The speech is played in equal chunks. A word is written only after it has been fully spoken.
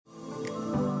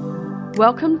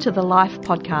Welcome to the Life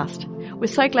Podcast. We're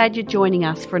so glad you're joining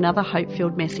us for another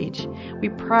hope-filled message. We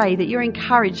pray that you're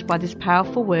encouraged by this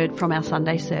powerful word from our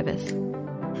Sunday service.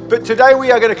 But today we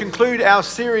are going to conclude our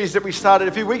series that we started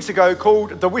a few weeks ago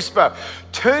called The Whisper.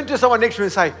 Turn to someone next to you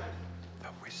and say, The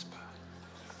Whisper.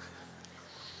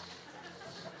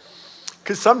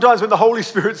 Because sometimes when the Holy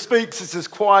Spirit speaks, it's as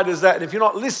quiet as that. And if you're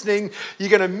not listening, you're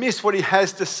going to miss what he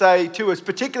has to say to us,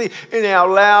 particularly in our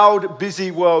loud, busy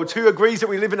world. Who agrees that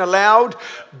we live in a loud,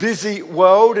 busy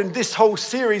world? And this whole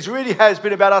series really has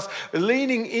been about us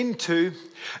leaning into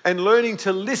and learning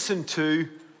to listen to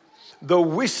the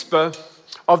whisper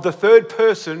of the third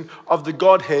person of the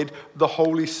Godhead, the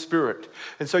Holy Spirit.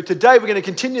 And so today we're going to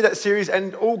continue that series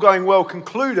and, all going well,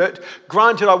 conclude it.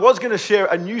 Granted, I was going to share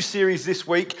a new series this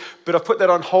week, but I've put that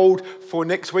on hold for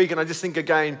next week. And I just think,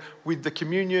 again, with the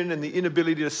communion and the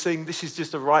inability to sing, this is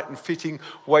just a right and fitting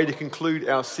way to conclude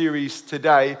our series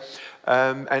today.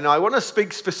 And I want to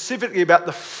speak specifically about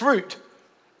the fruit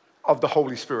of the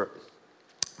Holy Spirit.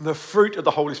 The fruit of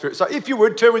the Holy Spirit. So if you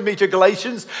would, turn with me to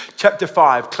Galatians chapter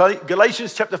 5.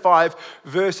 Galatians chapter 5,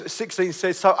 verse 16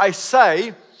 says, So I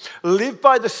say, live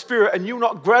by the Spirit and you'll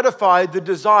not gratify the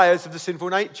desires of the sinful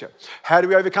nature. How do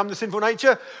we overcome the sinful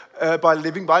nature? By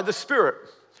living by the Spirit.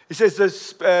 It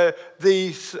says,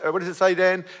 what does it say,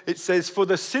 Dan? It says, for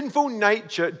the sinful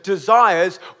nature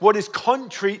desires what is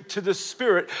contrary to the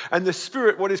Spirit, and the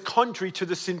Spirit what is contrary to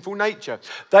the sinful nature.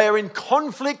 They are in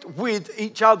conflict with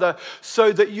each other,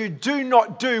 so that you do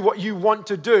not do what you want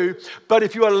to do. But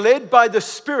if you are led by the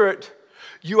Spirit,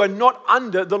 you are not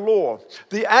under the law.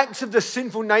 The acts of the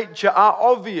sinful nature are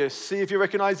obvious. See if you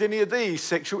recognize any of these: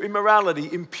 sexual immorality,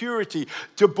 impurity,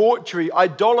 debauchery,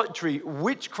 idolatry,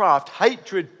 witchcraft,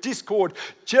 hatred, discord,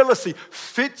 jealousy,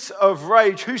 fits of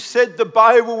rage. Who said the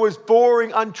Bible was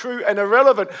boring, untrue, and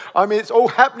irrelevant? I mean, it's all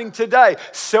happening today.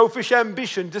 Selfish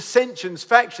ambition, dissensions,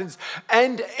 factions,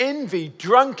 and envy,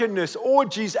 drunkenness,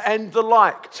 orgies, and the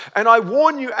like. And I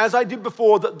warn you, as I did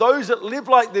before, that those that live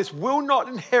like this will not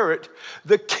inherit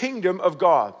the kingdom of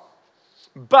God.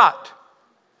 But,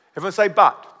 everyone say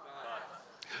but.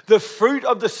 The fruit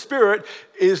of the Spirit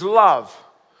is love,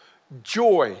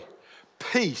 joy,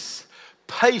 peace,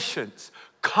 patience,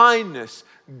 kindness,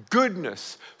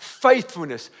 goodness,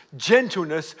 faithfulness,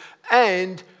 gentleness,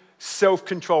 and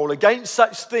self-control. Against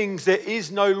such things there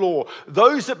is no law.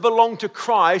 Those that belong to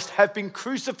Christ have been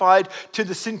crucified to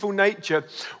the sinful nature,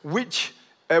 which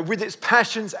with its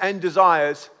passions and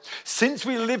desires. Since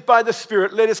we live by the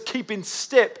Spirit, let us keep in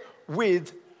step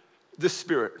with the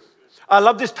Spirit. I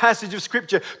love this passage of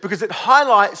Scripture because it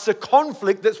highlights the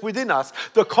conflict that's within us,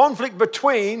 the conflict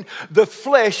between the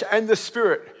flesh and the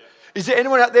Spirit. Is there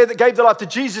anyone out there that gave their life to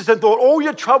Jesus and thought all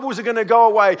your troubles are going to go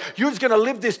away? You're just going to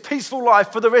live this peaceful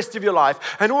life for the rest of your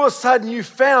life. And all of a sudden you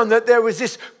found that there was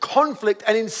this conflict,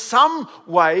 and in some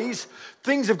ways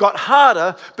things have got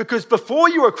harder because before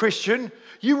you were a Christian,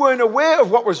 you weren't aware of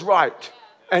what was right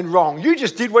and wrong. You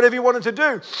just did whatever you wanted to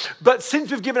do. But since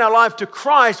we've given our life to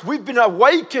Christ, we've been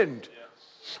awakened.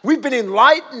 We've been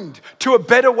enlightened to a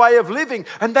better way of living.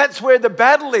 And that's where the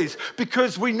battle is,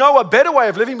 because we know a better way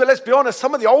of living, but let's be honest,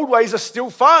 some of the old ways are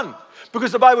still fun.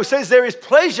 Because the Bible says there is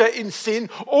pleasure in sin,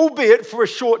 albeit for a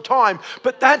short time.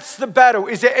 But that's the battle.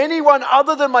 Is there anyone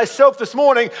other than myself this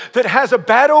morning that has a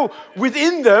battle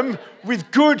within them with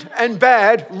good and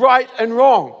bad, right and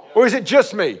wrong? Or is it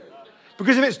just me?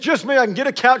 Because if it's just me, I can get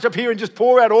a couch up here and just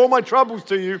pour out all my troubles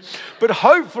to you. But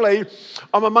hopefully,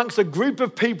 I'm amongst a group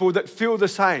of people that feel the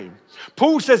same.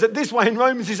 Paul says it this way in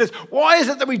Romans. He says, why is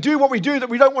it that we do what we do that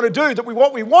we don't want to do, that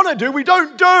what we want to do, we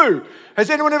don't do? Has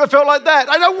anyone ever felt like that?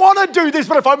 I don't want to do this,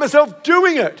 but I find myself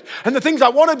doing it. And the things I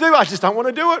want to do, I just don't want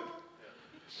to do it.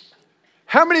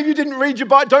 How many of you didn't read your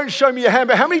Bible? Don't show me your hand,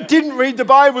 but how many didn't read the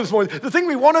Bible this morning? The thing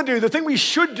we want to do, the thing we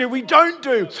should do, we don't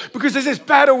do. Because there's this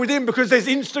battle within, because there's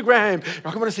Instagram.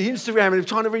 I want to see Instagram, and you're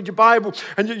trying to read your Bible,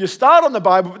 and you start on the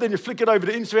Bible, but then you flick it over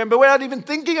to Instagram, but without even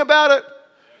thinking about it.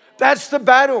 That's the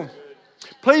battle.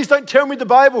 Please don't tell me the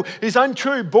Bible is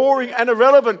untrue, boring, and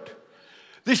irrelevant.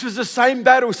 This was the same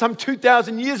battle some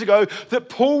 2,000 years ago that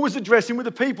Paul was addressing with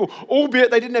the people,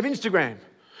 albeit they didn't have Instagram.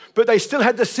 But they still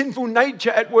had the sinful nature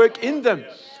at work in them.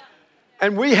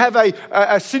 And we have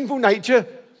a sinful nature,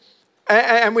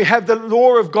 and we have the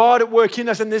law of God at work in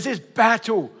us, and there's this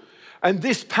battle. And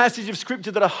this passage of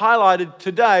Scripture that I highlighted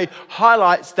today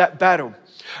highlights that battle.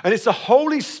 And it's the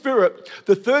Holy Spirit,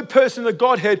 the third person of the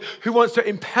Godhead, who wants to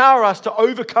empower us to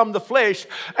overcome the flesh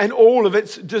and all of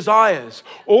its desires.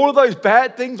 All of those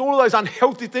bad things, all of those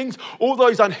unhealthy things, all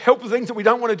those unhelpful things that we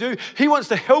don't want to do. He wants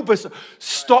to help us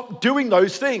stop doing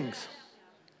those things.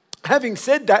 Having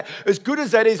said that, as good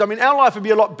as that is, I mean, our life would be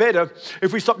a lot better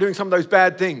if we stopped doing some of those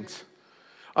bad things.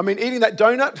 I mean, eating that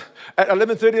donut at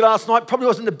 11:30 last night probably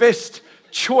wasn't the best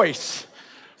choice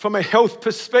from a health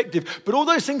perspective. But all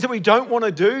those things that we don't want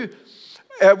to do,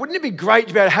 wouldn't it be great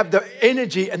to be able to have the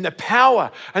energy and the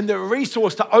power and the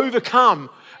resource to overcome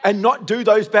and not do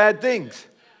those bad things?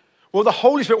 Well, the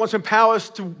Holy Spirit wants to empower us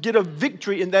to get a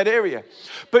victory in that area.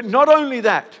 But not only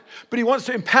that, but He wants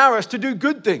to empower us to do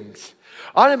good things.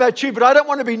 I don't know about you, but I don't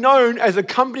want to be known as a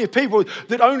company of people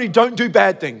that only don't do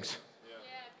bad things.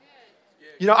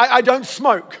 You know, I don't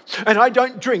smoke, and I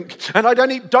don't drink, and I don't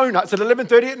eat donuts at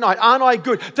 11:30 at night. Aren't I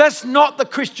good? That's not the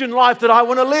Christian life that I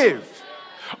want to live.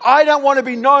 I don't want to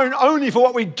be known only for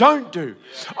what we don't do.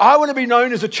 I want to be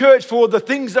known as a church for the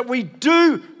things that we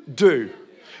do.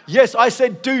 Yes, I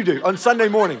said do on Sunday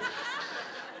morning.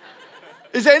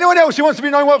 Is there anyone else who wants to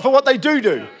be known for what they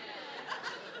do?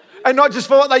 And not just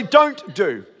for what they don't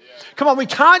do. Come on, we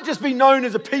can't just be known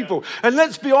as a people. And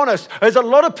let's be honest, there's a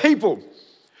lot of people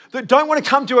that don't want to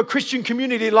come to a Christian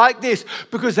community like this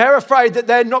because they're afraid that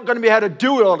they're not going to be able to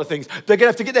do a lot of things. They're going to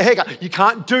have to get their hair cut. You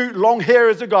can't do long hair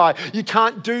as a guy. You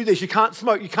can't do this. You can't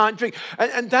smoke. You can't drink.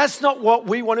 And that's not what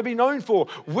we want to be known for.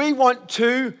 We want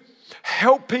to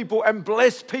help people and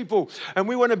bless people. And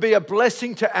we want to be a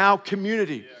blessing to our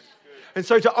community. And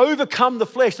so to overcome the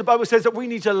flesh, the Bible says that we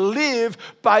need to live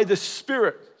by the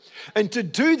Spirit. And to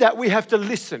do that, we have to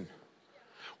listen.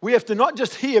 We have to not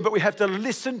just hear, but we have to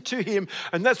listen to Him.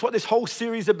 And that's what this whole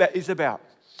series is about.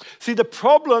 See, the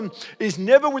problem is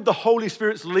never with the Holy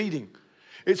Spirit's leading.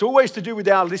 It's always to do with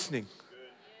our listening.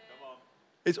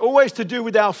 It's always to do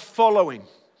with our following.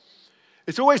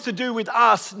 It's always to do with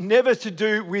us, never to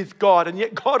do with God. And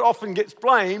yet God often gets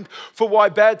blamed for why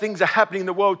bad things are happening in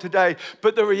the world today.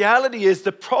 But the reality is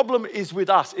the problem is with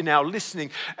us in our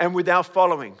listening and with our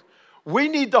following. We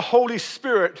need the Holy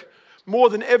Spirit more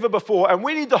than ever before. And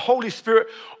we need the Holy Spirit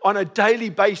on a daily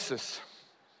basis.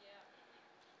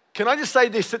 Can I just say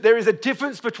this, that there is a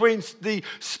difference between the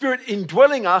Spirit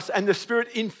indwelling us and the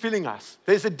Spirit infilling us.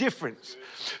 There's a difference.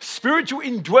 Spiritual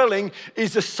indwelling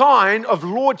is a sign of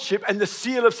lordship and the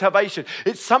seal of salvation.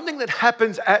 It's something that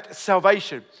happens at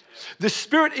salvation. The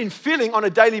Spirit infilling on a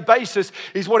daily basis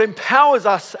is what empowers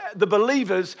us, the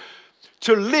believers,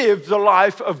 to live the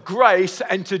life of grace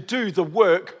and to do the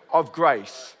work of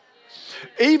grace.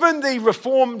 Even the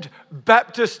Reformed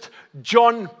Baptist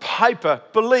John Piper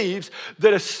believes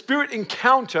that a Spirit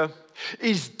encounter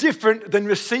is different than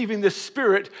receiving the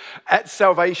Spirit at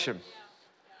salvation.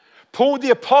 Paul the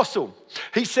Apostle,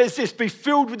 he says this, be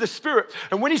filled with the Spirit.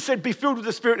 And when he said be filled with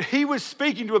the Spirit, he was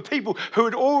speaking to a people who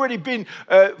had already been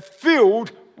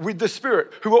filled with the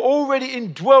Spirit, who were already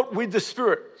indwelt with the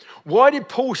Spirit. Why did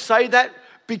Paul say that?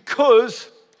 Because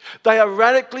they are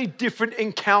radically different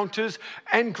encounters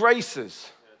and graces.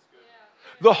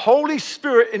 The Holy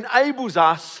Spirit enables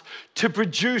us to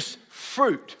produce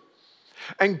fruit.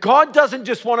 And God doesn't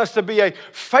just want us to be a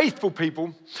faithful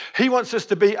people, He wants us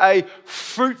to be a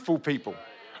fruitful people.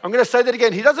 I'm going to say that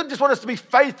again. He doesn't just want us to be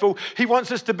faithful, He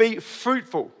wants us to be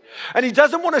fruitful. And He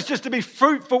doesn't want us just to be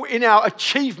fruitful in our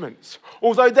achievements,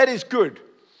 although that is good.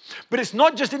 But it's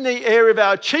not just in the area of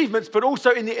our achievements, but also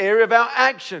in the area of our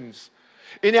actions,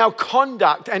 in our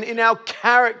conduct and in our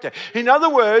character. In other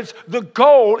words, the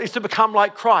goal is to become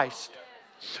like Christ.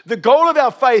 The goal of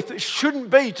our faith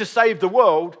shouldn't be to save the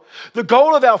world. The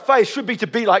goal of our faith should be to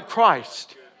be like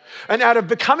Christ. And out of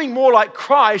becoming more like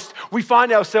Christ, we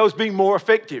find ourselves being more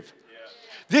effective.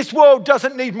 This world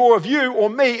doesn't need more of you or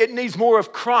me, it needs more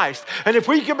of Christ. And if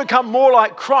we can become more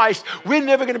like Christ, we're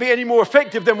never going to be any more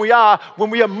effective than we are when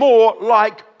we are more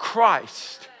like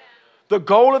Christ. The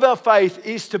goal of our faith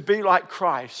is to be like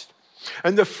Christ.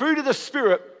 And the fruit of the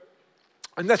Spirit,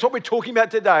 and that's what we're talking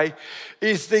about today,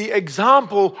 is the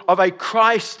example of a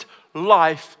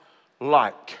Christ-like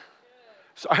life.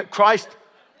 So,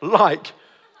 Christ-like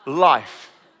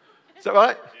life. Is that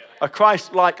right? A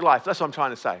Christ-like life. That's what I'm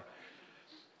trying to say.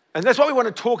 And that's what we want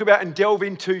to talk about and delve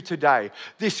into today.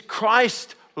 This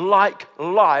Christ-like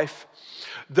life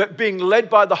that being led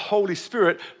by the Holy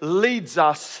Spirit leads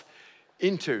us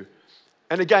into.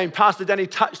 And again, Pastor Danny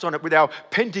touched on it with our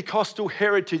Pentecostal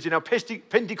heritage and our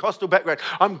Pentecostal background.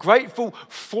 I'm grateful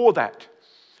for that.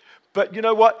 But you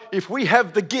know what? If we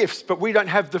have the gifts, but we don't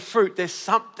have the fruit, there's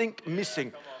something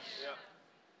missing.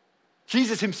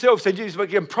 Jesus himself said, you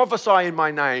can prophesy in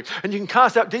my name, and you can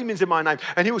cast out demons in my name.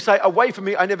 And he will say, away from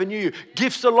me, I never knew you.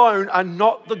 Gifts alone are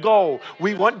not the goal.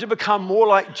 We want to become more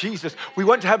like Jesus. We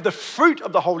want to have the fruit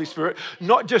of the Holy Spirit,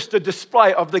 not just the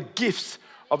display of the gifts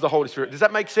of the Holy Spirit. Does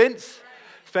that make sense?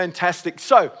 Fantastic.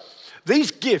 So,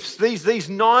 These gifts, these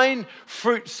 9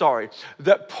 fruits,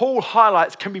 that Paul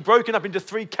highlights can be broken up into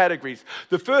 3 categories.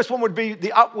 The first one would be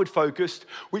the upward focused,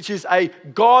 which is a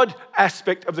God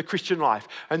aspect of the Christian life.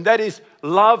 And that is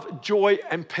love, joy,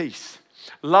 and peace.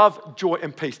 Love, joy,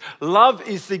 and peace. Love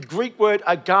is the Greek word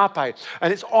agape.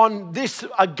 And it's on this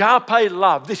agape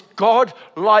love, this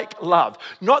God-like love.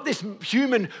 Not this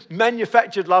human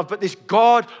manufactured love, but this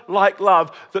God-like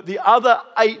love that the other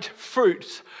 8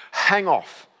 fruits hang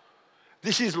off.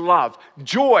 This is love,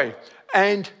 joy,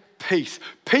 and peace.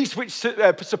 Peace which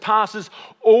surpasses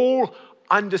all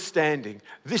understanding.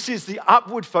 This is the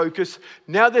upward focus.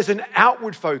 Now there's an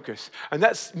outward focus, and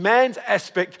that's man's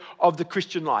aspect of the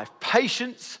Christian life.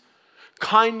 Patience,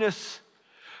 kindness,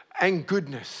 and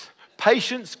goodness.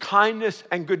 Patience, kindness,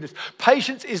 and goodness.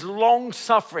 Patience is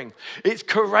long-suffering. It's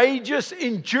courageous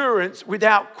endurance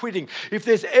without quitting. If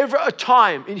there's ever a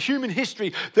time in human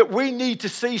history that we need to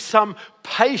see some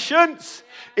patience,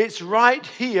 it's right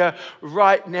here,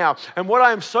 right now. And what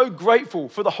I am so grateful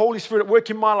for the Holy Spirit at work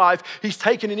in my life, He's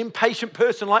taken an impatient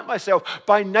person like myself.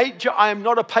 By nature, I am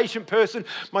not a patient person.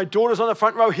 My daughter's on the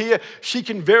front row here. She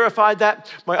can verify that.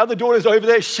 My other daughter's over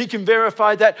there. She can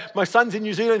verify that. My son's in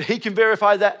New Zealand. He can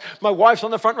verify that. My wife's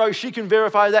on the front row. She can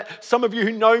verify that. Some of you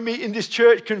who know me in this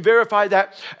church can verify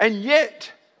that. And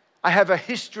yet, I have a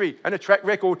history and a track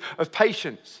record of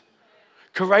patience.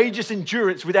 Courageous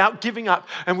endurance without giving up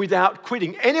and without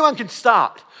quitting. Anyone can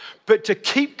start, but to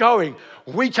keep going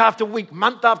week after week,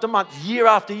 month after month, year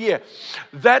after year,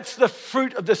 that's the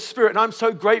fruit of the Spirit. And I'm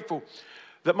so grateful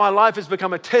that my life has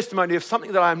become a testimony of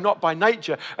something that I am not by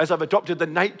nature, as I've adopted the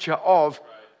nature of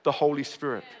the Holy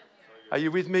Spirit. Are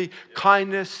you with me?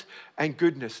 Kindness and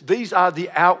goodness. These are the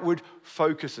outward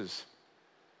focuses.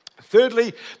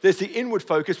 Thirdly, there's the inward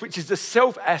focus, which is the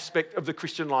self aspect of the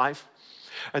Christian life.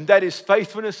 And that is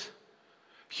faithfulness,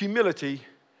 humility,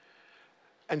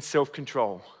 and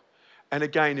self-control. And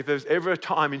again, if there's ever a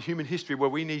time in human history where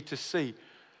we need to see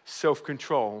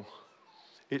self-control,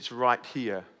 it's right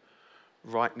here,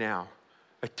 right now.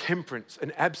 A temperance,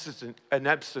 an absence,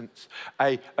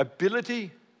 an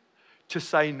ability to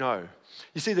say no.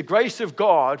 You see, the grace of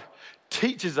God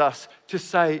teaches us to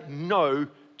say no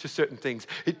to certain things.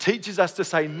 It teaches us to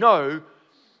say no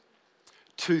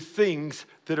to things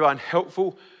that are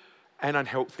unhelpful and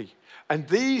unhealthy. And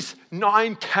these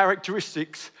 9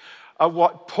 characteristics are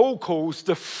what Paul calls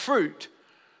the fruit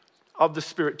of the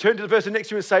Spirit. Turn to the person next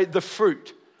to you and say, the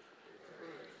fruit.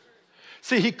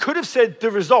 See, he could have said the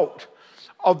result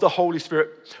of the Holy Spirit,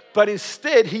 but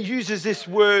instead he uses this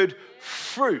word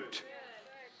fruit.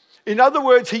 In other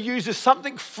words, he uses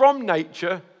something from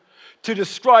nature to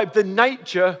describe the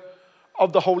nature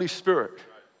of the Holy Spirit.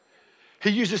 He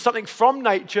uses something from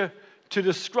nature to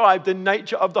describe the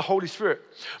nature of the Holy Spirit.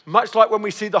 Much like when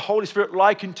we see the Holy Spirit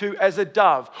likened to as a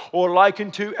dove, or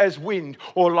likened to as wind,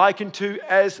 or likened to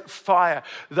as fire.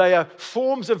 They are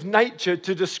forms of nature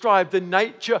to describe the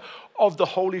nature of the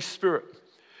Holy Spirit.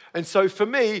 And so for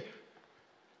me,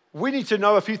 we need to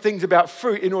know a few things about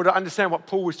fruit in order to understand what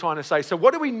Paul was trying to say. So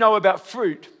what do we know about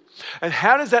fruit? And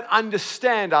how does that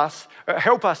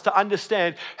help us to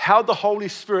understand how the Holy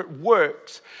Spirit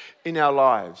works in our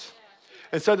lives?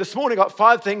 And so this morning I got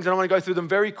 5 things, and I want to go through them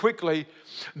very quickly,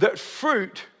 that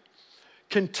fruit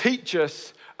can teach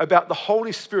us about the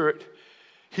Holy Spirit,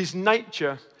 His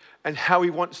nature, and how He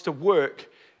wants to work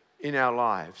in our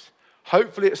lives.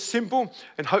 Hopefully it's simple,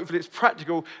 and hopefully it's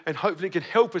practical, and hopefully it can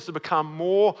help us to become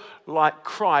more like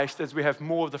Christ as we have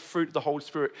more of the fruit of the Holy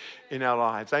Spirit in our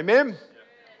lives. Amen?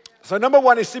 So number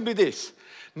 1 is simply this.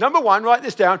 Number 1, write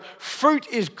this down. Fruit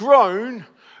is grown,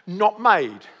 not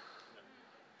made.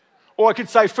 Or I could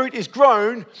say fruit is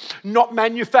grown, not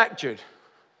manufactured.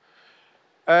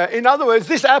 In other words,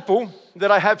 this apple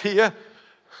that I have here,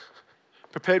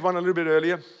 prepared one a little bit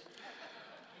earlier,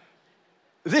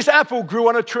 this apple grew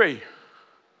on a tree.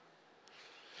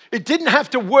 It didn't have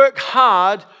to work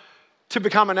hard to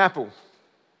become an apple.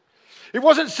 It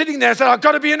wasn't sitting there and saying, I've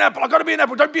got to be an apple, I've got to be an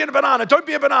apple, don't be a banana, don't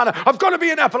be a banana, I've got to be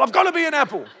an apple, I've got to be an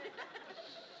apple.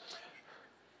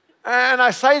 And I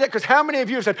say that because how many of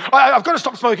you have said, I've got to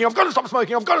stop smoking, I've got to stop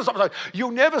smoking, I've got to stop smoking.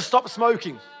 You'll never stop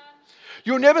smoking.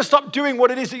 You'll never stop doing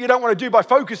what it is that you don't want to do by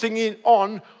focusing in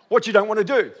on what you don't want to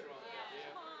do.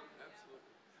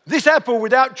 This apple,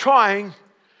 without trying,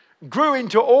 grew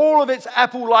into all of its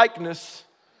apple-likeness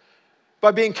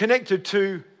by being connected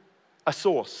to a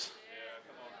source.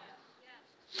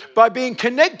 By being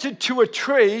connected to a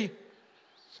tree,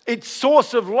 its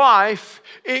source of life,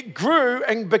 it grew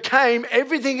and became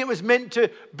everything it was meant to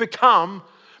become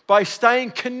by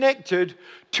staying connected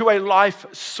to a life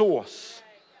source.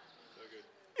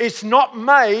 It's not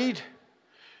made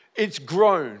it's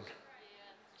grown.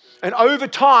 And over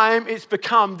time, it's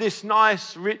become this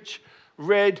nice, rich,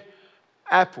 red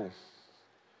apple.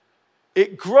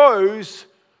 It grows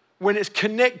when it's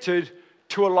connected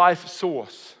to a life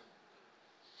source.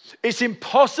 It's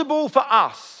impossible for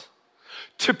us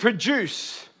to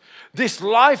produce this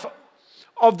life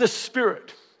of the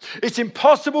Spirit. It's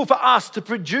impossible for us to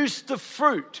produce the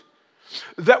fruit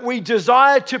that we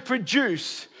desire to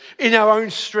produce in our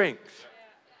own strength.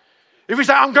 If we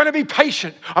say, I'm going to be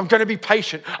patient, I'm going to be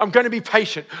patient, I'm going to be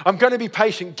patient, I'm going to be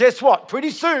patient, guess what? Pretty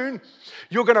soon,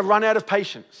 you're going to run out of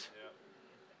patience.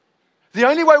 The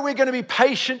only way we're going to be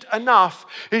patient enough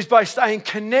is by staying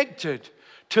connected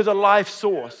to the life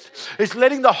source. It's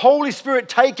letting the Holy Spirit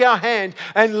take our hand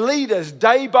and lead us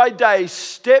day by day,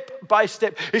 step by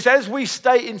step. It's as we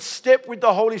stay in step with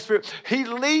the Holy Spirit, He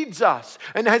leads us.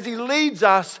 And as He leads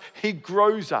us, He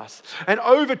grows us. And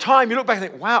over time, you look back and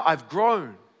think, wow, I've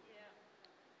grown.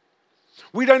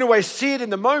 We don't always see it in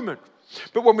the moment.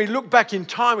 But when we look back in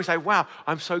time, we say, wow,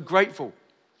 I'm so grateful.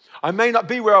 I may not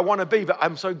be where I want to be, but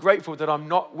I'm so grateful that I'm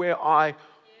not where I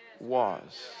was.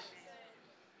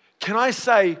 Can I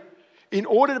say, in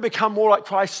order to become more like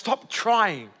Christ, stop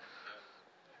trying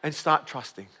and start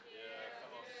trusting.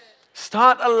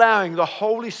 Start allowing the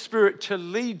Holy Spirit to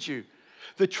lead you.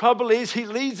 The trouble is, He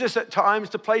leads us at times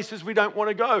to places we don't want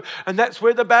to go, and that's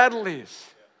where the battle is.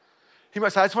 He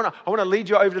might say, I want to lead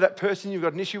you over to that person you've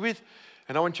got an issue with,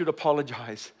 and I want you to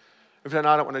apologize. If no,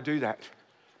 I don't want to do that.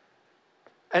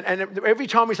 And every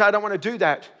time we say, I don't want to do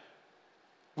that,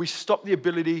 we stop the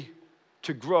ability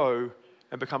to grow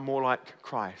and become more like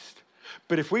Christ.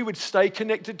 But if we would stay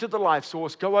connected to the life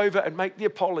source, go over and make the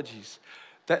apologies,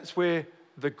 that's where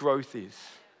the growth is.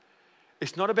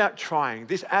 It's not about trying.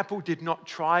 This apple did not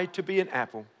try to be an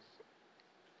apple.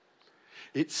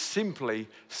 It simply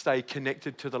stayed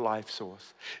connected to the life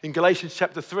source. In Galatians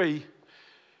chapter 3,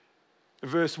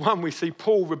 verse 1, we see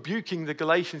Paul rebuking the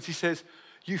Galatians. He says,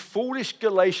 you foolish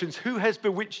Galatians, who has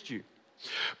bewitched you?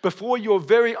 Before your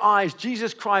very eyes,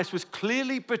 Jesus Christ was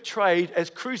clearly portrayed as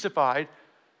crucified.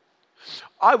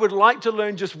 I would like to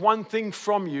learn just one thing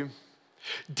from you.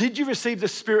 Did you receive the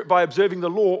Spirit by observing the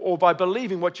law or by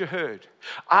believing what you heard?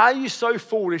 Are you so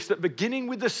foolish that beginning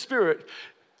with the Spirit,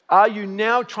 are you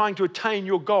now trying to attain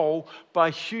your goal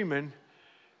by human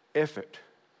effort?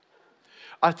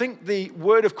 I think the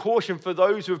word of caution for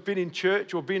those who have been in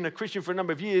church or been a Christian for a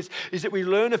number of years is that we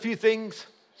learn a few things.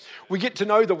 We get to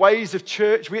know the ways of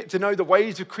church. We get to know the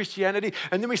ways of Christianity.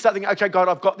 And then we start thinking, okay, God,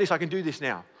 I've got this. I can do this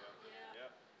now.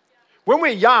 When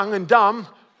we're young and dumb,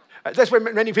 that's when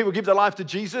many people give their life to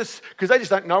Jesus because they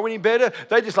just don't know any better.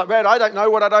 They just like, man, I don't know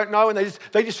what I don't know. And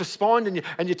they just respond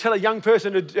and you tell a young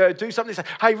person to do something. They say,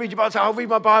 hey, read your Bible. I say, I'll read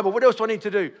my Bible. What else do I need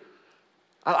to do?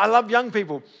 I love young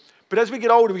people. But as we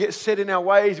get older, we get set in our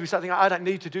ways. We start thinking, I don't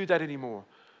need to do that anymore.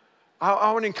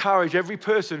 I want to encourage every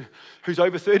person who's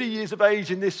over 30 years of age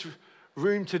in this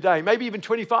room today, maybe even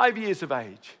 25 years of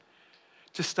age,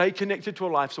 to stay connected to a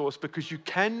life source because you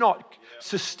cannot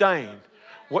sustain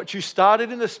what you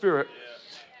started in the Spirit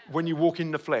when you walk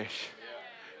in the flesh.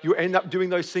 You end up doing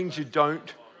those things you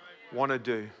don't want to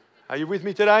do. Are you with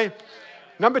me today?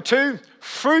 Number 2,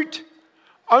 fruit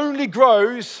only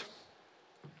grows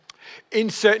in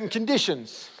certain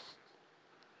conditions.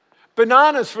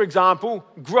 Bananas, for example,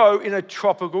 grow in a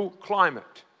tropical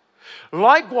climate.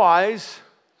 Likewise,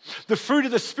 the fruit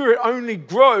of the Spirit only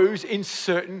grows in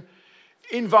certain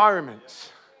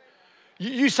environments.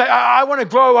 You say, I want to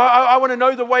grow, I want to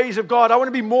know the ways of God, I want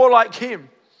to be more like Him.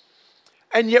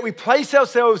 And yet we place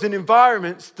ourselves in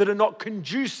environments that are not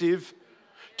conducive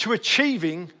to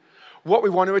achieving what we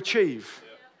want to achieve.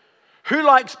 Who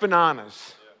likes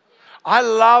bananas? I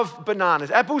love bananas.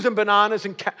 Apples and bananas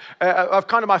are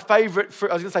kind of my favorite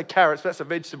fruit. I was going to say carrots, but that's a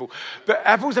vegetable. But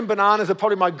apples and bananas are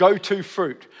probably my go-to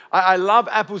fruit. I love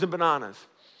apples and bananas.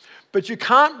 But you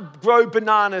can't grow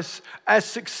bananas as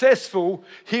successful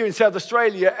here in South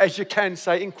Australia as you can,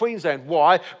 say, in Queensland.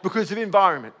 Why? Because of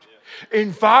environment.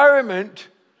 Environment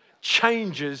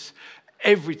changes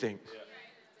everything.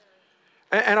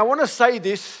 And I want to say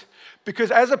this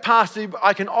because as a pastor,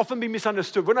 I can often be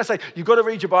misunderstood. When I say, you've got to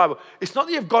read your Bible, it's not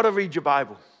that you've got to read your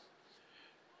Bible.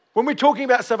 When we're talking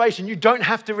about salvation, you don't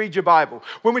have to read your Bible.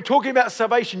 When we're talking about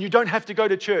salvation, you don't have to go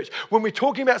to church. When we're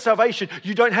talking about salvation,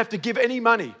 you don't have to give any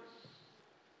money.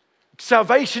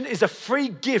 Salvation is a free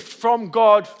gift from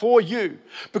God for you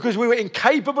because we were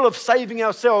incapable of saving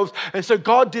ourselves, and so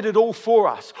God did it all for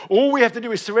us. All we have to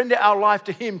do is surrender our life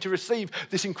to Him to receive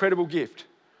this incredible gift.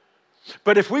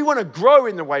 But if we want to grow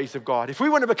in the ways of God, if we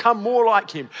want to become more like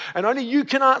Him, and only you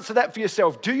can answer that for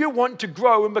yourself, do you want to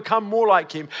grow and become more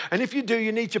like Him? And if you do,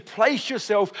 you need to place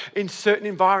yourself in certain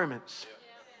environments.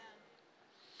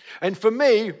 And for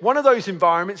me, one of those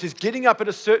environments is getting up at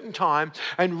a certain time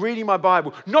and reading my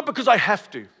Bible. Not because I have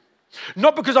to,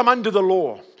 not because I'm under the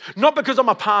law, not because I'm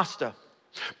a pastor,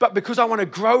 but because I want to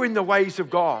grow in the ways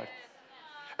of God.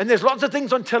 And there's lots of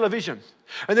things on television.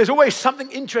 And there's always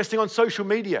something interesting on social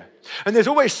media. And there's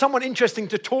always someone interesting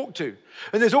to talk to.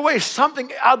 And there's always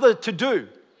something other to do.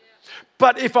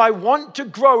 But if I want to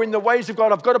grow in the ways of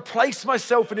God, I've got to place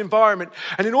myself in an environment.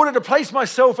 And in order to place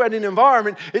myself in an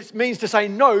environment, it means to say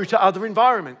no to other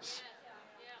environments.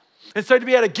 And so to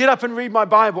be able to get up and read my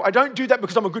Bible, I don't do that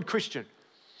because I'm a good Christian.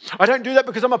 I don't do that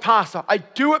because I'm a pastor. I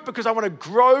do it because I want to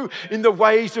grow in the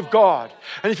ways of God.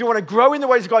 And if you want to grow in the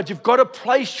ways of God, you've got to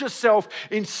place yourself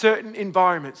in certain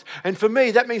environments. And for me,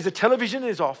 that means the television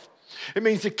is off. It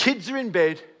means the kids are in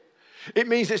bed. It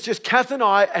means it's just Kath and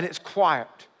I, and it's quiet.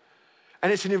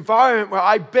 And it's an environment where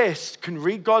I best can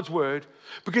read God's word,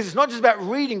 because it's not just about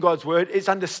reading God's word, it's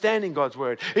understanding God's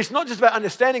word. It's not just about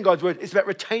understanding God's word, it's about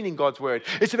retaining God's word.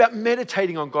 It's about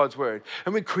meditating on God's word.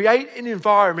 And we create an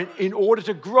environment in order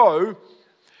to grow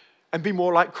and be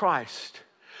more like Christ.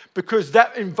 Because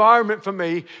that environment for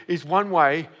me is one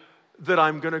way that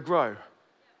I'm going to grow.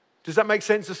 Does that make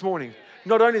sense this morning?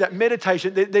 Not only that,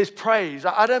 meditation, there's praise.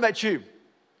 I don't know about you.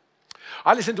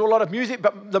 I listen to a lot of music,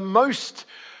 but the most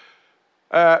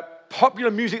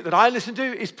popular music that I listen to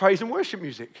is praise and worship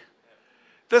music.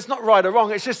 That's not right or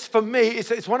wrong. It's just, for me,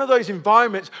 it's one of those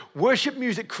environments worship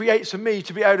music creates for me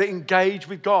to be able to engage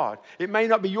with God. It may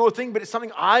not be your thing, but it's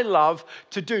something I love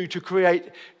to do, to create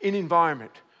an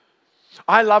environment.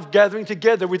 I love gathering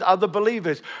together with other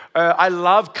believers. I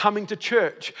love coming to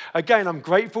church. Again, I'm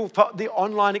grateful for the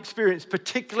online experience,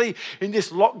 particularly in this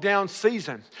lockdown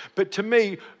season. But to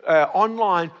me,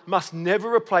 online must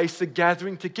never replace the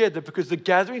gathering together, because the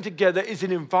gathering together is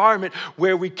an environment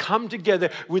where we come together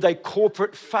with a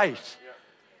corporate faith.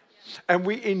 And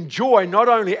we enjoy not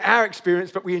only our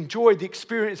experience, but we enjoy the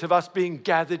experience of us being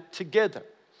gathered together.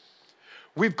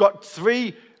 We've got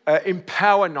 3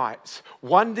 Empower nights.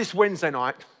 One this Wednesday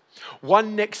night,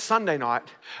 one next Sunday night,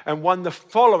 and one the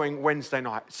following Wednesday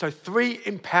night. So 3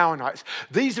 Empower nights.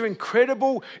 These are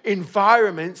incredible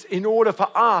environments in order for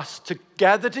us to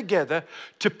gather together,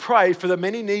 to pray for the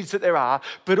many needs that there are,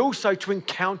 but also to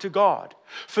encounter God.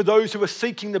 For those who are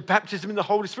seeking the baptism in the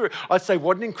Holy Spirit, I'd say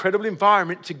what an incredible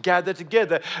environment to gather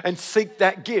together and seek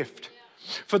that gift.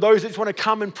 For those that just want to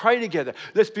come and pray together.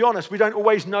 Let's be honest, we don't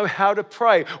always know how to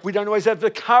pray. We don't always have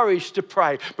the courage to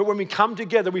pray. But when we come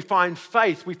together, we find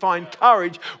faith, we find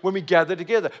courage when we gather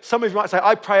together. Some of you might say,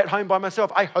 I pray at home by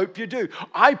myself. I hope you do.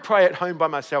 I pray at home by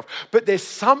myself. But there's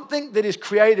something that is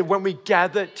created when we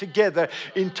gather together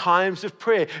in times of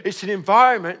prayer. It's an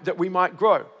environment that we might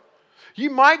grow. You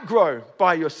might grow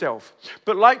by yourself,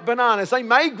 but like bananas, they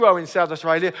may grow in South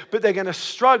Australia, but they're going to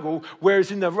struggle,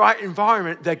 whereas in the right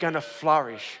environment, they're going to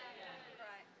flourish.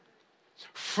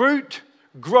 Fruit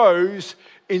grows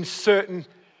in certain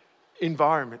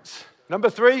environments. Number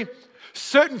 3,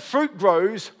 certain fruit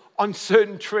grows on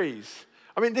certain trees.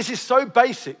 I mean, this is so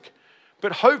basic,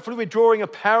 but hopefully we're drawing a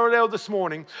parallel this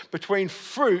morning between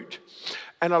fruit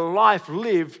and a life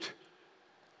lived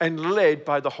and led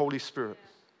by the Holy Spirit.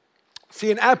 See,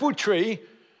 an apple tree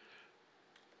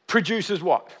produces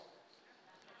what?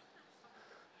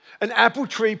 An apple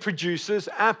tree produces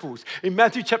apples. In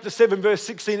Matthew chapter 7, verse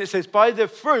 16, it says, by their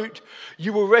fruit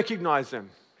you will recognize them.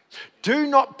 Do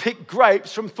not pick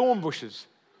grapes from thorn bushes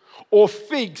or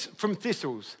figs from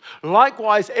thistles.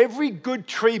 Likewise, every good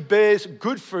tree bears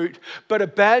good fruit, but a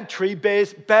bad tree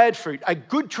bears bad fruit. A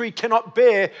good tree cannot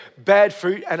bear bad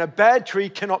fruit, and a bad tree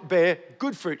cannot bear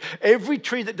good fruit. Every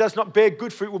tree that does not bear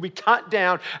good fruit will be cut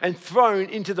down and thrown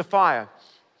into the fire.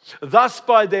 Thus,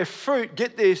 by their fruit,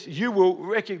 get this, you will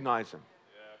recognize them.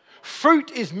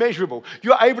 Fruit is measurable.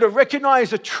 You're able to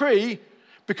recognize a tree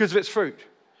because of its fruit.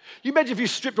 You imagine if you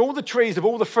stripped all the trees of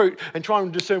all the fruit and try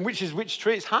and discern which is which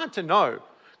tree. It's hard to know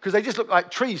because they just look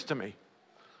like trees to me.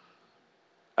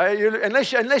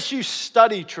 Unless you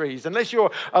study trees, unless you're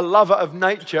a lover of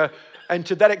nature, and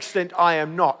to that extent I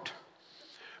am not.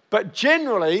 But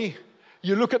generally,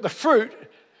 you look at the fruit,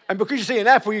 and because you see an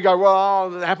apple, you go,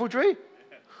 well, the apple tree?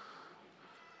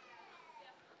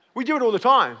 We do it all the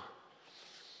time.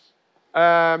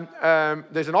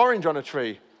 There's an orange on a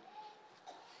tree.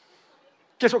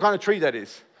 Guess what kind of tree that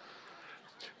is?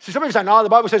 See, some people say, no, the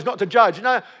Bible says not to judge.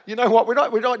 No, you know what? We're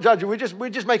not judging. We're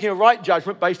just making a right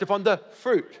judgment based upon the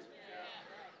fruit.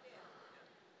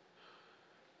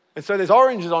 And so there's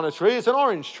oranges on a tree, it's an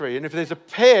orange tree. And if there's a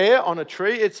pear on a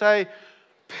tree, it's a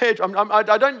pear tree.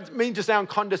 I don't mean to sound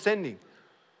condescending.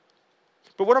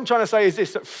 But what I'm trying to say is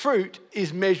this, that fruit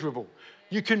is measurable.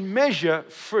 You can measure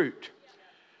fruit.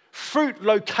 Fruit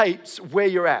locates where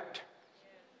you're at.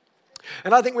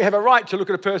 And I think we have a right to look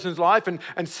at a person's life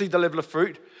and see the level of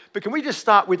fruit. But can we just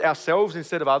start with ourselves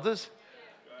instead of others?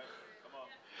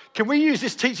 Can we use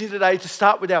this teaching today to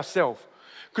start with ourselves?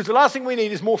 Because the last thing we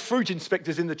need is more fruit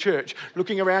inspectors in the church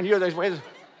looking around here.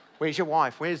 Where's your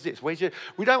wife? Where's this? We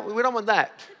don't want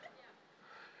that.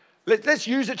 Let's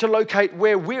use it to locate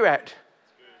where we're at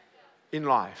in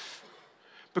life.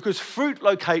 Because fruit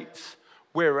locates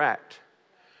where we're at.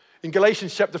 In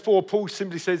Galatians chapter 4, Paul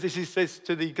simply says this. He says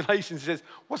to the Galatians, he says,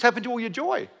 what's happened to all your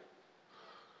joy?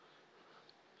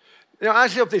 Now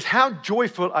ask yourself this, how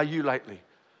joyful are you lately?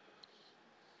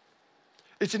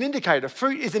 It's an indicator.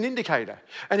 Fruit is an indicator.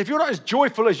 And if you're not as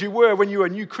joyful as you were when you were a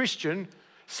new Christian,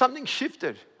 something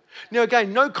shifted. Now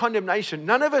again, no condemnation.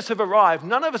 None of us have arrived.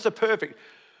 None of us are perfect.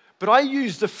 But I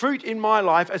use the fruit in my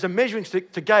life as a measuring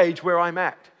stick to gauge where I'm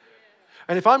at.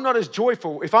 And if I'm not as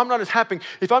joyful, if I'm not as happy,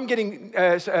 if I'm getting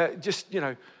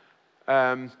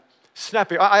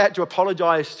snappy, I had to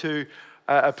apologize to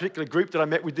a particular group that I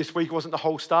met with this week. It wasn't the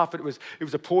whole staff, but it was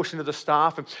a portion of the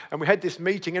staff. And we had this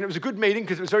meeting, and it was a good meeting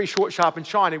because it was very short, sharp, and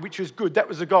shiny, which was good. That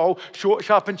was the goal, short,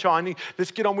 sharp, and shiny.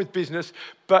 Let's get on with business.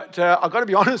 But I've got to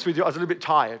be honest with you, I was a little bit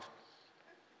tired.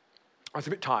 And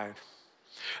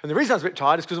the reason I was a bit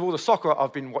tired is because of all the soccer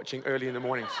I've been watching early in the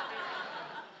mornings.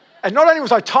 And not only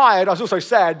was I tired, I was also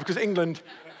sad because England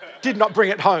did not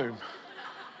bring it home.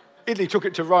 Italy took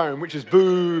it to Rome, which is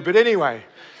boo. But anyway,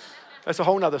 that's a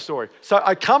whole nother story. So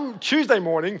I come Tuesday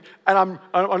morning, and I'm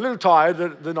a little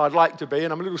tired than I'd like to be,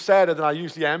 and I'm a little sadder than I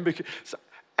usually am.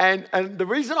 And the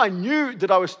reason I knew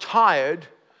that I was tired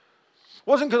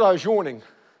wasn't because I was yawning,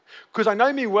 because I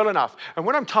know me well enough. And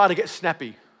when I'm tired, I get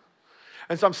snappy.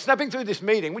 And so I'm snapping through this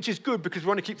meeting, which is good because we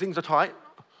want to keep things tight.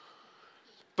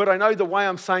 But I know the way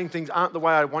I'm saying things aren't the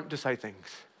way I want to say things.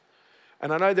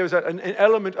 And I know there's an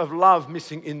element of love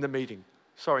missing in the meeting.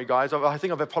 Sorry, guys. I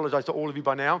think I've apologized to all of you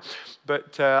by now.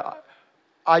 But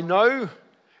I know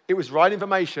it was right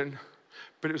information,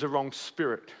 but it was a wrong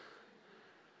spirit.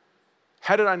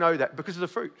 How did I know that? Because of the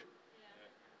fruit.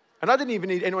 And I didn't even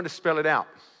need anyone to spell it out.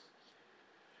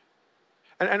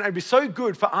 And it'd be so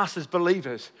good for us as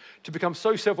believers to become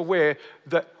so self-aware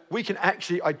that we can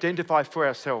actually identify for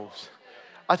ourselves.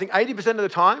 I think 80% of the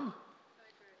time,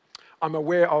 I'm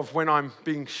aware of when I'm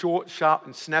being short, sharp,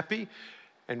 and snappy,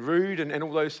 and rude, and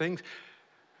all those things.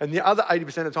 And the other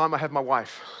 80% of the time, I have my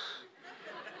wife.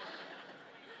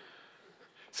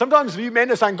 Sometimes you men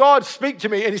are saying, God, speak to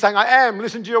me. And he's saying, I am.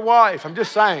 Listen to your wife. I'm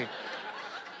just saying.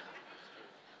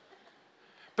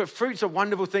 But fruit's a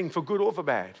wonderful thing for good or for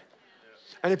bad.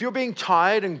 And if you're being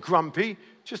tired and grumpy,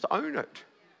 just own it.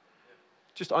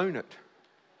 Just own it.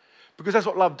 Because that's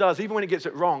what love does, even when it gets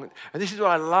it wrong. And this is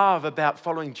what I love about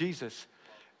following Jesus.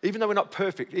 Even though we're not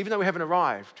perfect, even though we haven't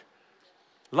arrived,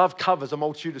 love covers a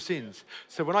multitude of sins.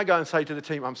 So when I go and say to the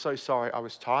team, I'm so sorry, I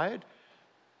was tired,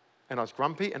 and I was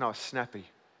grumpy, and I was snappy.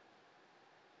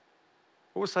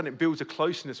 All of a sudden, it builds a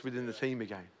closeness within the team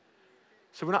again.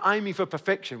 So we're not aiming for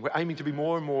perfection. We're aiming to be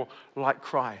more and more like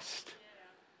Christ.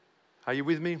 Are you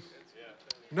with me?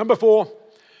 Number 4,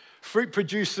 fruit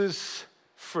produces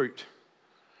fruit.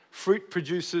 Fruit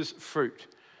produces fruit.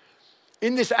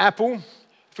 In this apple,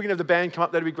 if we can have the band come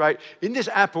up, that'd be great. In this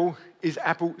apple is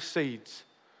apple seeds.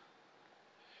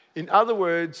 In other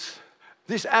words,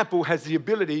 this apple has the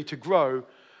ability to grow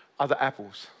other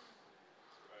apples.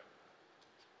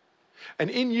 And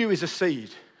in you is a seed.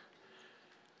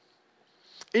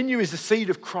 In you is the seed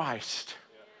of Christ.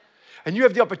 And you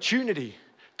have the opportunity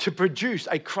to produce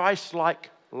a Christ-like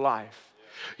life.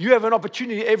 You have an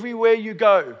opportunity everywhere you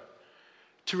go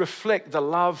to reflect the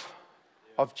love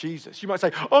of Jesus. You might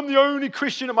say, I'm the only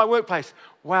Christian at my workplace.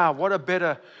 Wow, what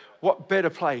better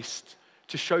place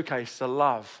to showcase the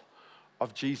love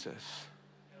of Jesus.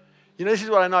 You know, this is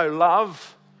what I know.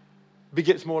 Love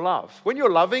begets more love. When you're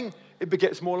loving, it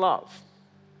begets more love.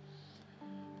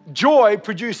 Joy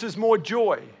produces more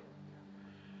joy.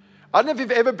 I don't know if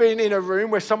you've ever been in a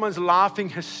room where someone's laughing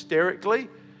hysterically.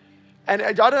 And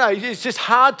I don't know, it's just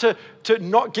hard to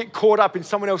not get caught up in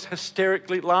someone else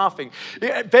hysterically laughing.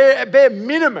 Bare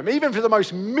minimum, even for the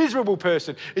most miserable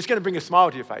person, it's going to bring a smile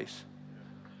to your face.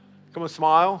 Come on,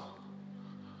 smile.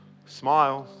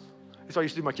 Smile. That's what I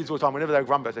used to do with my kids all the time. Whenever they were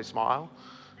grumpy, I'd say, smile.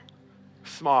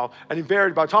 Smile. And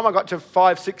invariably, by the time I got to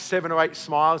 5, 6, 7, or 8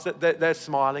 smiles, they're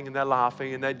smiling and they're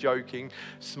laughing and they're joking.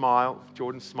 Smile.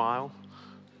 Jordan, smile.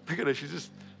 Look at her, she's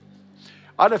just...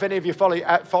 I don't know if any of you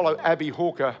follow Abby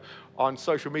Hawker on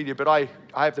social media, but I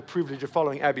have the privilege of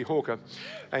following Abby Hawker.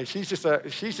 And she's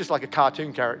just like a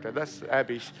cartoon character. That's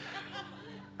Abby.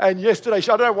 And yesterday, I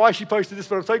don't know why she posted this,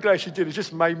 but I'm so glad she did. It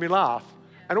just made me laugh.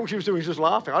 And all she was doing was just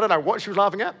laughing. I don't know what she was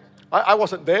laughing at. I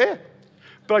wasn't there,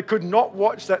 but I could not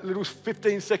watch that little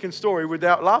 15-second story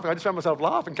without laughing. I just found myself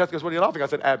laughing. Kathy goes, "What are you laughing?" I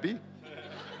said, "Abby."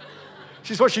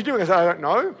 She said, "What's she doing?" I said, "I don't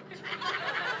know."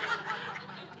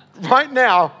 Right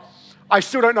now, I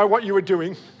still don't know what you were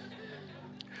doing,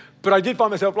 but I did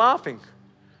find myself laughing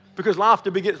because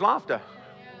laughter begets laughter.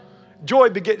 Joy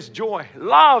begets joy.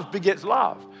 Love begets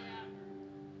love.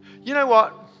 You know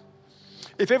what?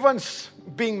 If everyone's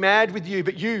being mad with you,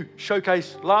 but you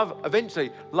showcase love,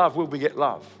 eventually love will beget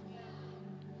love.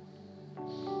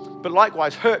 But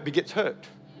likewise, hurt begets hurt.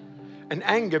 And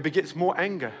anger begets more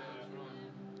anger.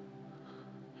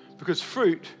 Because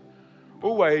fruit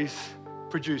always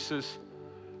produces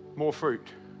more fruit.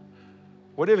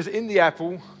 Whatever's in the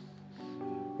apple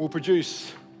will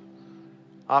produce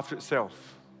after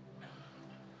itself.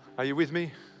 Are you with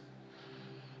me?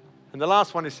 And the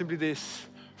last one is simply this.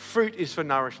 Fruit is for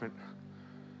nourishment.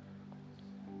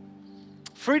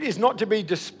 Fruit is not to be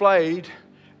displayed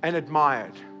and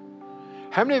admired.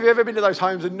 How many of you have ever been to those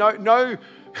homes and know I'm going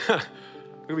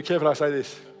to be careful I say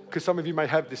this, because some of you may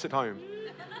have this at home.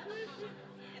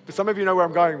 But some of you know where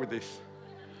I'm going with this.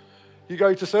 You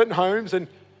go to certain homes and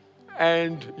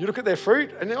you look at their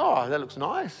fruit and you go, "Oh, that looks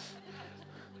nice."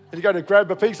 And you go to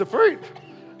grab a piece of fruit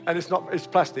and it's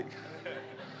plastic.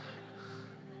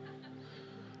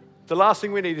 The last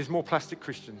thing we need is more plastic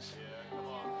Christians.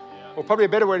 Or probably a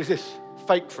better word is this,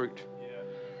 fake fruit.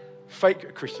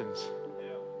 Fake Christians.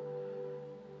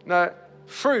 Now,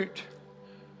 fruit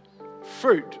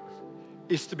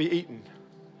is to be eaten.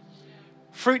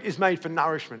 Fruit is made for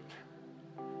nourishment.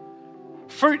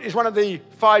 Fruit is one of the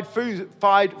five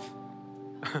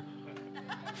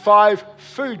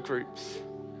food groups.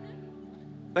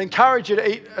 They encourage you to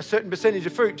eat a certain percentage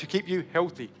of fruit to keep you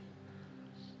healthy.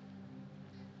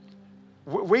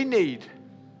 We need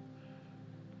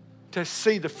to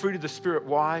see the fruit of the Spirit.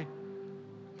 Why?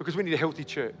 Because we need a healthy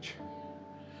church.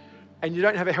 And you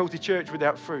don't have a healthy church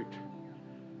without fruit.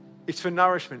 It's for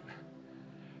nourishment.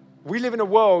 We live in a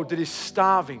world that is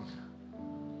starving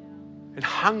and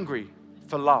hungry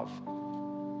for love.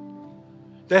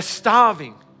 They're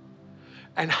starving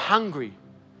and hungry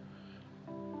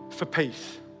for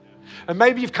peace. And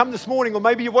maybe you've come this morning, or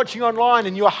maybe you're watching online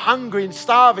and you're hungry and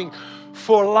starving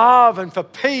for love and for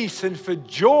peace and for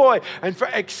joy and for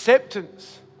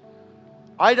acceptance.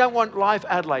 I don't want Life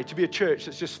Adelaide to be a church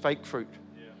that's just fake fruit.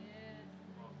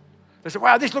 They say,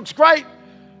 "Wow, this looks great,"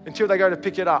 until they go to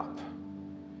pick it up.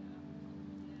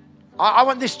 I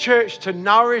want this church to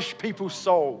nourish people's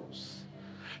souls,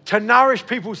 to nourish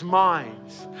people's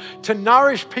minds, to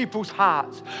nourish people's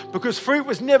hearts, because fruit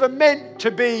was never meant to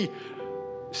be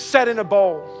sat in a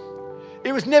bowl.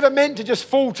 It was never meant to just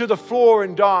fall to the floor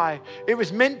and die. It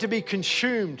was meant to be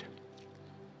consumed.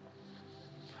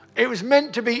 It was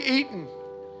meant to be eaten.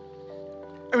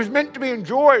 It was meant to be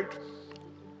enjoyed.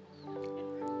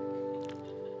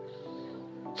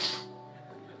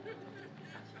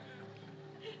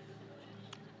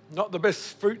 Not the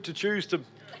best fruit to choose to...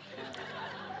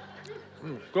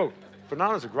 Good.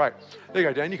 Bananas are great. There you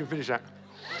go, Dan. You can finish that.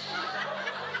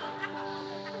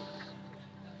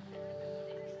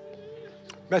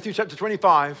 Matthew chapter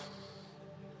 25,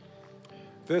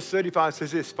 verse 35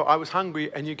 says this, "For I was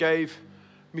hungry and you gave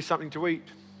me something to eat.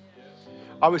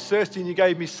 I was thirsty and you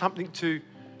gave me something to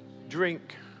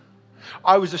drink.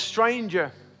 I was a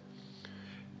stranger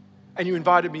and you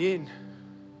invited me in."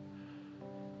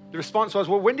 The response was,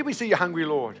 "Well, when did we see you hungry,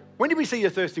 Lord? When did we see you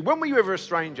thirsty? When were you ever a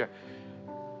stranger?"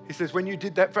 He says, "When you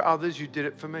did that for others, you did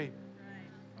it for me."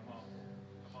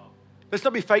 Let's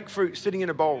not be fake fruit sitting in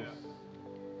a bowl.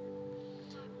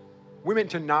 We're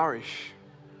meant to nourish.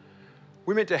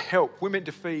 We're meant to help. We're meant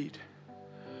to feed.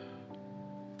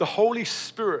 The Holy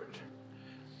Spirit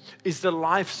is the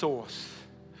life source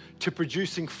to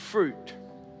producing fruit.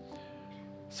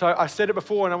 So I said it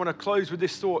before, and I want to close with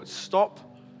this thought. Stop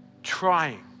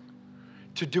trying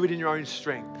to do it in your own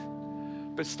strength,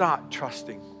 but start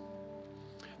trusting.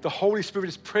 The Holy Spirit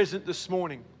is present this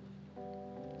morning.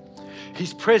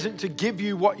 He's present to give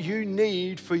you what you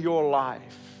need for your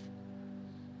life.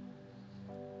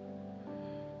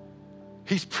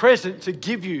 He's present to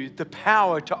give you the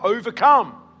power to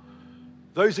overcome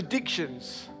those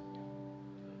addictions,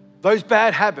 those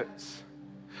bad habits.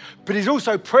 But He's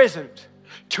also present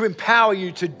to empower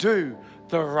you to do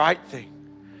the right thing.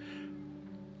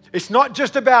 It's not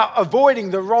just about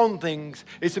avoiding the wrong things,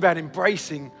 it's about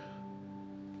embracing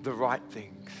the right thing.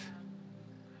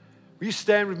 Will you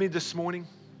stand with me this morning?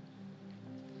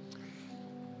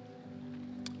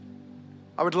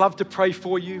 I would love to pray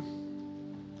for you.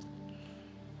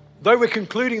 Though we're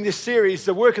concluding this series,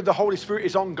 the work of the Holy Spirit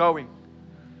is ongoing.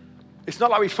 It's not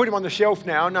like we put him on the shelf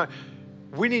now. No,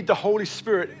 we need the Holy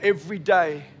Spirit every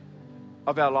day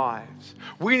of our lives.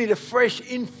 We need a fresh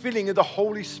infilling of the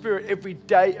Holy Spirit every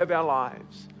day of our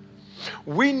lives.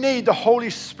 We need the Holy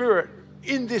Spirit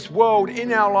in this world,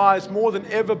 in our lives, more than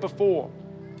ever before.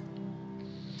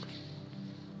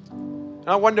 And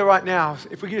I wonder right now,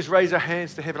 if we could just raise our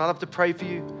hands to heaven, I'd love to pray for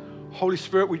you. Holy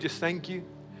Spirit, we just thank you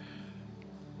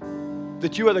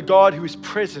that you are the God who is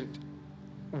present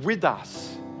with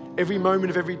us every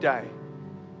moment of every day.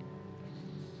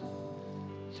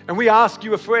 And we ask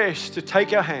you afresh to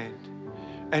take our hand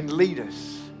and lead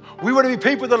us. We want to be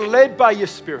people that are led by your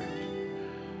Spirit,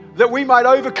 that we might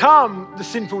overcome the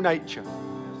sinful nature,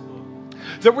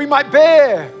 that we might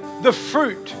bear the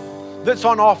fruit that's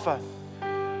on offer,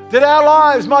 that our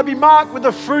lives might be marked with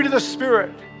the fruit of the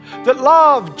Spirit, that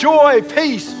love, joy,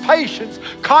 peace, patience,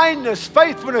 kindness,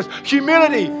 faithfulness,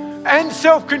 humility, and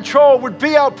self-control would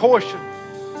be our portion.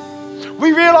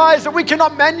 We realize that we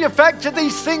cannot manufacture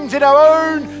these things in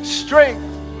our own strength.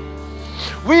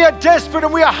 We are desperate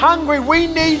and we are hungry. We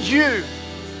need you.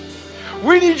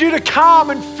 We need you to come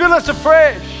and fill us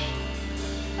afresh.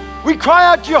 We cry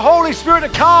out to your Holy Spirit to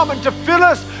come and to fill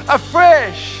us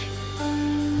afresh.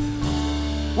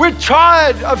 We're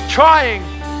tired of trying.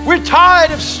 We're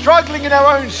tired of struggling in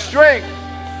our own strength.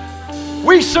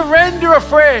 We surrender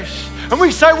afresh and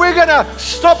we say we're going to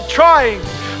stop trying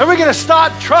and we're going to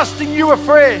start trusting you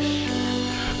afresh,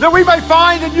 that we may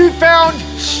find a newfound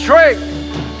strength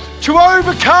to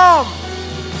overcome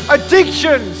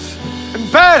addictions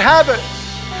and bad habits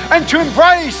and to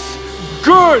embrace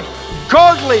good,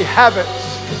 godly habits.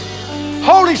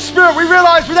 Holy Spirit, we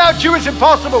realize without you it's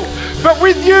impossible, but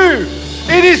with you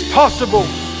it is possible.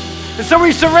 And so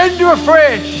we surrender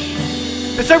afresh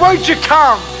and say, won't you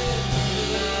come?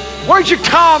 Won't you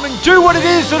come and do what it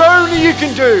is that only you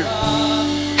can do?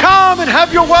 Come and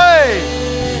have your way.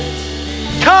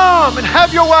 Come and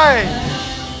have your way.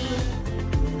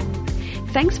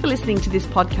 Thanks for listening to this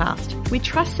podcast. We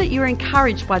trust that you're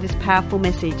encouraged by this powerful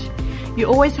message. You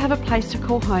always have a place to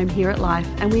call home here at Life,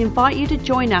 and we invite you to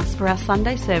join us for our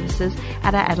Sunday services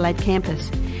at our Adelaide campus.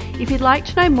 If you'd like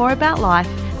to know more about Life,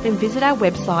 then visit our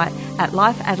website at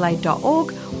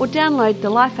lifeadelaide.org or download the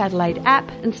Life Adelaide app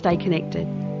and stay connected.